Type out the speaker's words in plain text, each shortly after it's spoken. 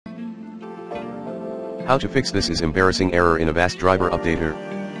How to fix this is embarrassing error in Avast Driver Updater.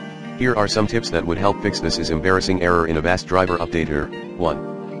 Here are some tips that would help fix this is embarrassing error in Avast Driver Updater.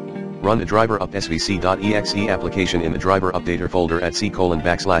 1. Run the driver.svc.exe application in the driver updater folder at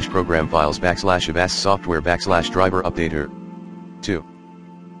c:\program files /avast software /driver updater. 2.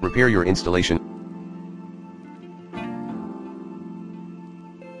 Repair your installation.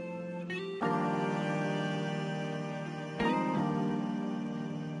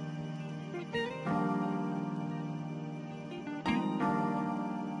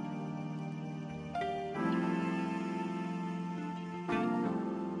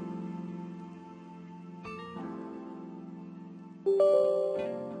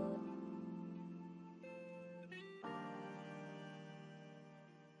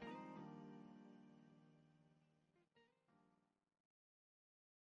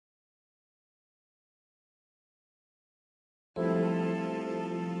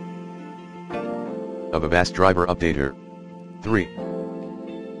 Of Avast Driver Updater. 3.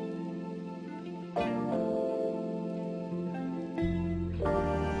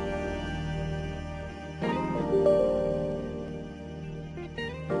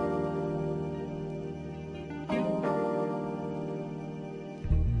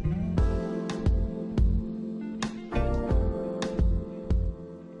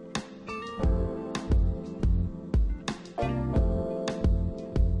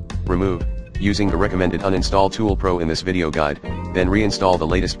 Remove, using the recommended uninstall tool Pro in this video guide, then reinstall the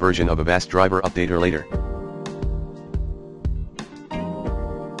latest version of Avast Driver Updater later.